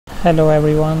Hello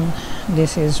everyone,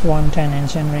 this is 110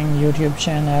 Engineering YouTube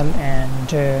channel,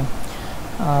 and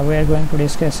we are going to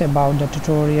discuss about the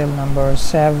tutorial number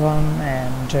 7,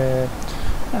 and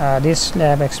this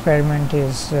lab experiment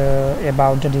is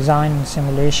about the design and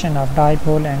simulation of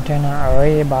dipole antenna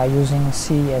array by using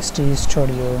CST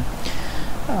Studio.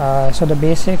 So the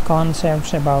basic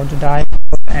concepts about the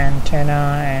dipole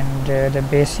antenna and the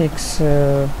basics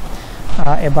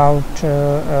about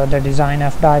the design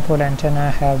of dipole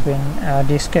antenna have been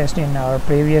discussed in our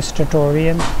previous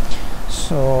tutorial,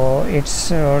 so its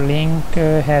link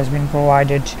has been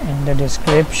provided in the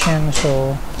description.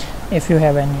 So if you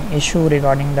have any issue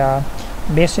regarding the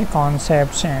basic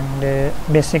concepts and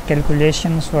basic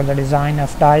calculations for the design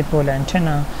of dipole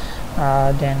antenna,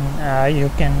 then you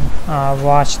can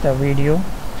watch the video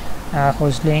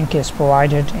whose link is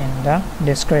provided in the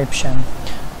description.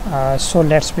 So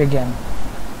let's begin.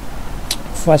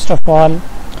 First of all,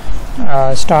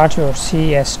 start your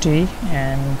CST,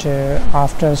 and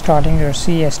after starting your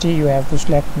CST you have to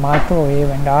select microwave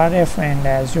and RF, and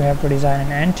as you have to design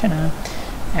an antenna,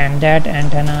 and that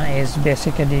antenna is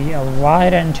basically a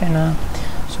wire antenna,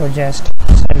 so just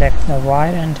select the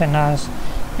wire antennas,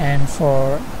 and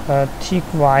for thick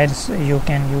wires you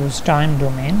can use time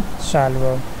domain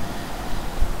solver.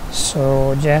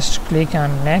 So just click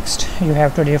on next. You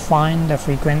have to define the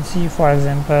frequency. For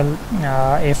example,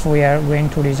 if we are going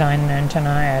to design an antenna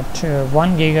at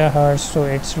 1 gigahertz, so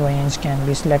its range can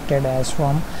be selected as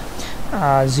from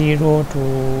 0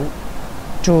 to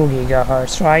 2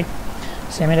 gigahertz, right?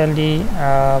 Similarly,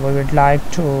 we would like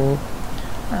to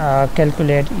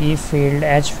calculate E field,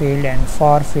 H field and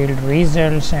far field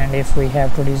results, and if we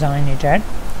have to design it at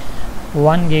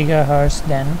 1 gigahertz,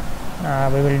 then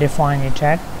we will define it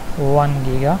at 1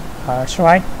 gigahertz,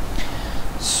 right?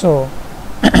 So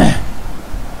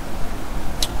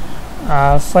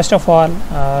first of all,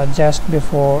 just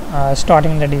before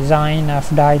starting the design of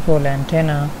dipole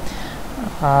antenna,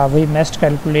 we must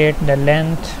calculate the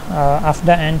length of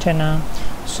the antenna.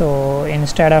 So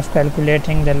instead of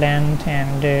calculating the length,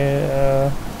 and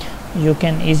you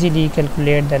can easily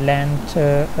calculate the length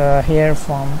here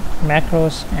from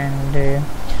macros, and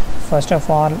first of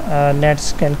all,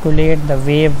 let's calculate the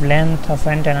wavelength of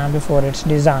antenna before its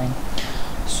design.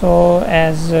 So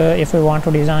as if we want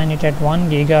to design it at 1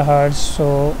 gigahertz,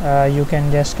 so you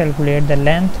can just calculate the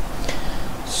length.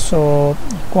 So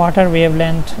quarter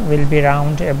wavelength will be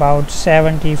around about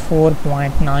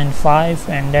 74.95,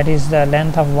 and that is the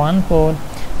length of one pole,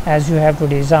 as you have to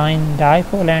design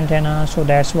dipole antenna. So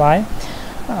that's why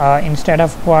instead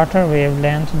of quarter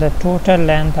wavelength, the total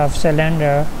length of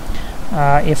cylinder,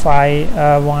 if I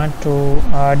want to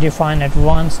define at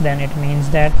once, then it means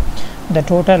that the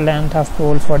total length of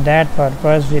pole for that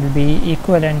purpose will be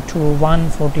equivalent to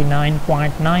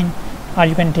 149.9, or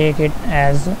you can take it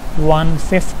as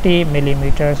 150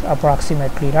 millimeters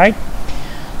approximately, right?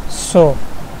 So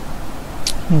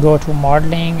go to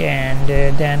modeling, and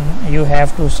then you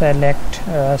have to select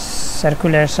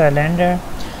circular cylinder.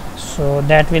 So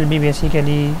that will be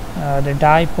basically the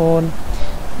dipole,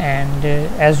 and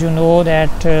as you know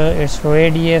that its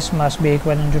radius must be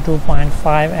equivalent to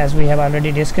 2.5, as we have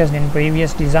already discussed in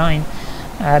previous design,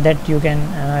 that you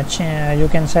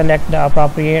can select the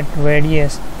appropriate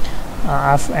radius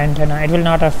of antenna. It will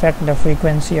not affect the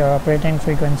frequency or operating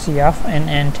frequency of an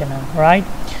antenna, right?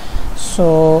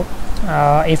 So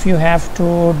if you have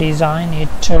to design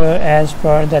it as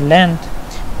per the length,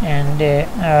 and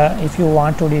if you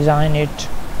want to design it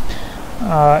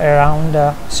around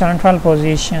the central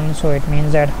position, so it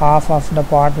means that half of the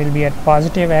part will be at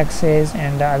positive axis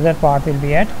and the other part will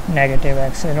be at negative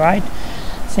axis, right?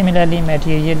 Similarly,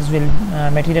 material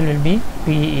will be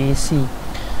PEC.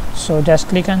 So just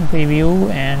click on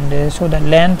preview, and so the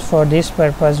length for this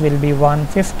purpose will be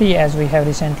 150, as we have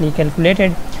recently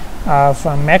calculated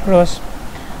from macros.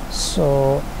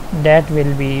 So that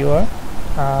will be your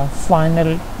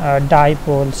final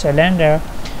dipole cylinder.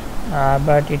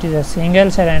 But it is a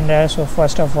single cylinder, so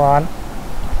first of all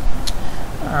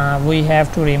we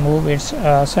have to remove its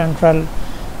central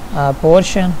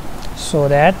portion, so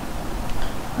that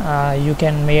you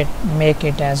can make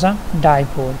it as a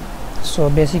dipole. So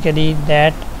basically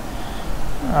that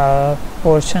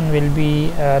portion will be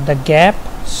the gap.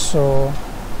 So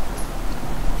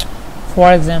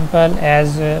for example,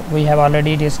 as we have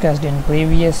already discussed in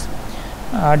previous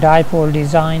dipole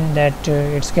design, that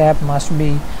its gap must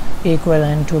be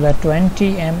equivalent to the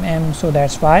 20 mm, so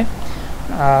that's why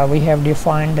we have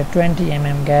defined the 20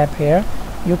 mm gap here.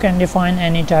 You can define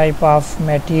any type of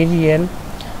material,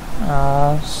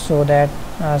 so that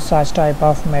such type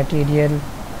of material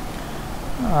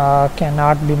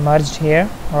cannot be merged here,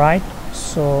 right?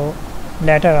 So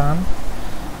later on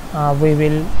we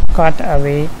will cut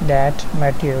away that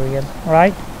material,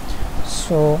 right?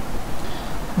 So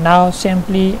now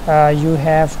simply you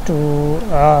have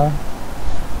to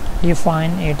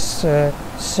define its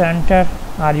center,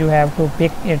 or you have to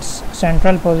pick its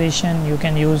central position. You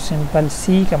can use simple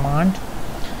C command,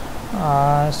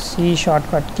 C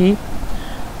shortcut key,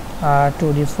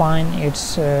 to define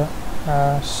its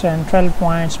central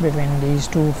points between these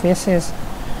two faces,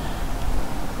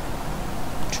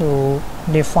 to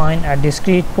define a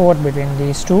discrete port between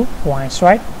these 2 points,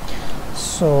 right?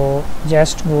 So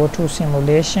just go to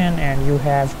simulation and you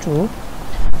have to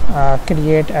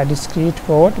create a discrete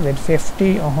port with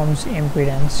 50 ohms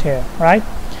impedance here, right?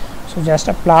 So just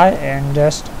apply and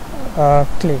just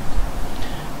click.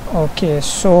 Okay,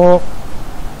 so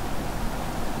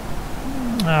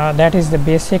that is the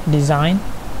basic design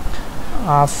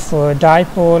of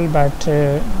dipole,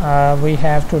 but we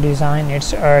have to design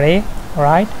its array,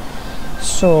 right?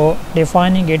 So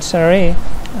defining its array,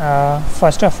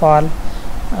 first of all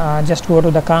just go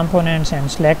to the components and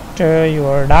select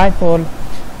your dipole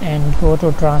and go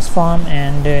to transform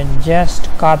and just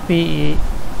copy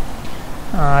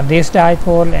this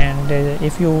dipole, and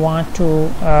if you want to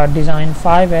design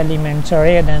 5 elements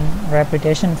array, then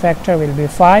repetition factor will be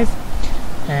 5.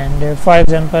 And for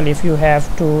example, if you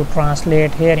have to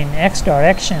translate here in x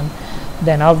direction,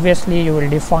 then obviously you will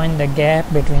define the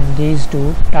gap between these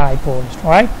 2 dipoles,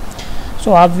 right?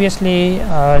 So obviously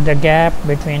the gap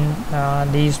between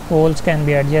these poles can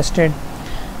be adjusted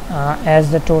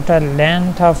as the total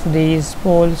length of these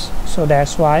poles, so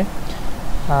that's why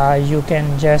you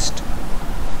can just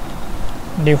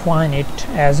define it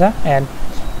as a L.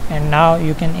 And now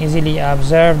you can easily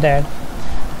observe that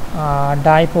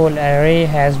dipole array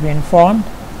has been formed,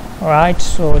 right?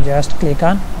 So just click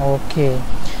on OK.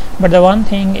 But the one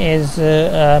thing is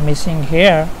missing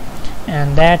here,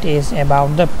 and that is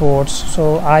about the ports.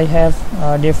 So I have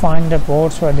defined the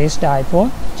ports for this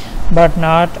dipole but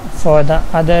not for the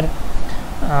other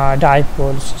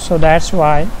dipoles. So that's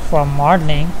why for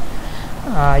modeling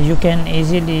you can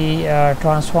easily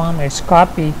transform its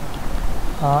copy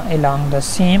along the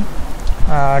same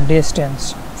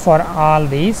distance for all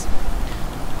these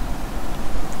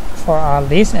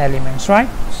elements, right?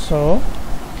 So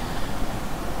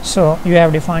you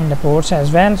have defined the ports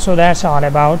as well. So that's all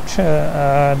about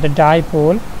the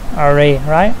dipole array,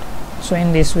 right? So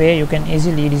in this way you can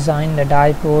easily design the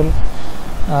dipole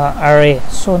array.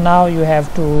 So now you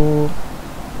have to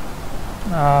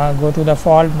go to the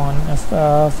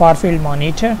far field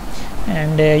monitor,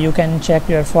 and you can check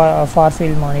your far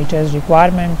field monitor's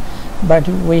requirement, but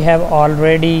we have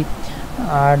already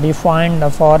defined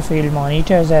the far field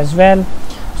monitors as well.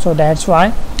 So that's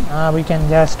why we can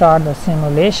just start the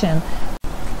simulation.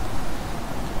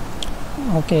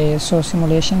 Okay, so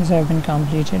simulations have been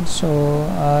completed. So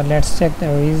let's check the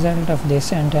result of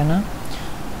this antenna.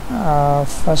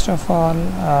 First of all,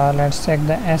 let's check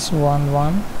the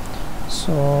S11.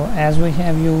 So as we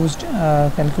have used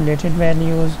calculated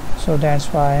values, so that's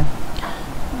why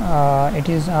it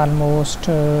is almost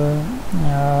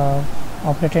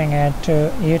operating at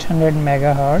 800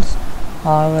 megahertz.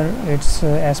 However, its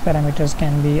S parameters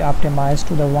can be optimized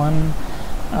to the 1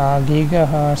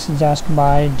 gigahertz just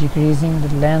by decreasing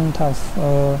the length of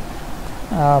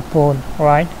pole,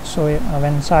 right? So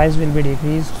when size will be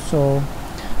decreased, so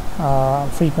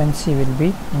frequency will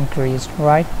be increased,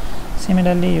 right?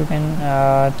 Similarly, you can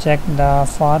check the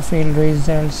far field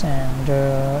results, and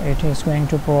it is going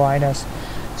to provide us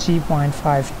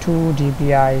 3.52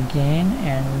 dBi gain,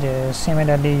 and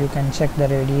similarly you can check the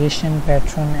radiation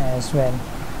pattern as well,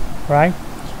 right?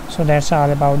 So that's all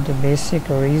about the basic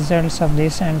results of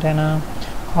this antenna.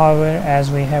 However,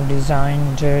 as we have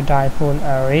designed dipole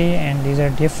array and these are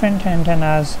different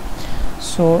antennas,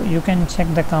 so you can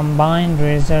check the combined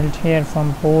result here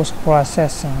from post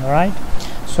processing, right?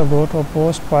 So go to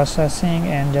post processing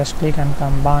and just click on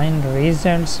combined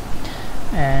results,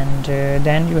 and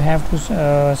then you have to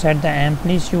set the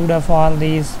amplitude of all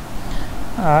these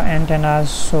antennas.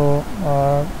 So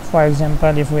for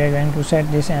example, if we are going to set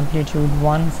this amplitude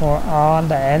 1 for all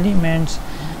the elements,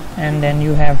 and then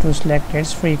you have to select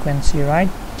its frequency, right?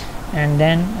 And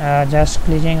then just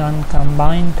clicking on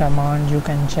combine command, you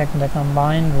can check the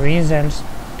combined results.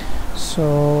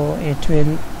 So it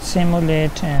will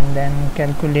simulate and then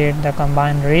calculate the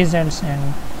combined results,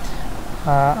 and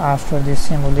after this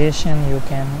simulation you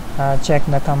can check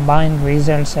the combined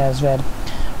results as well.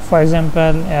 For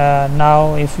example,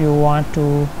 now if you want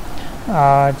to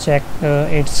check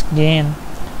its gain,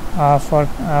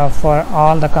 for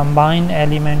all the combined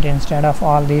element instead of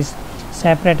all these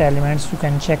separate elements. You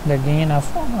can check the gain of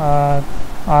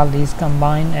all these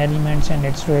combined elements and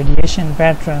its radiation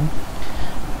pattern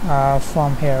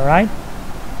from here, right?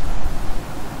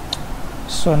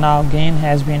 So now gain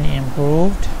has been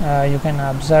improved. You can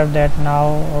observe that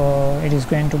now it is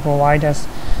going to provide us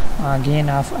a gain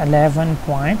of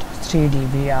 11.3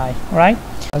 dBi, right?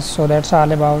 So that's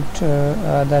all about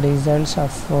the results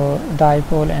of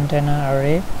dipole antenna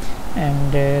array,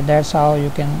 and that's how you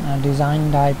can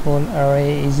design dipole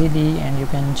array easily, and you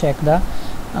can check the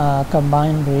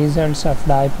combined results of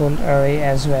dipole array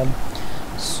as well.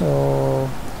 So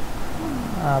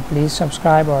please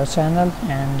subscribe our channel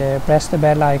and press the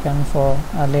bell icon for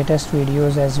latest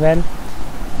videos as well.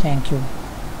 Thank you.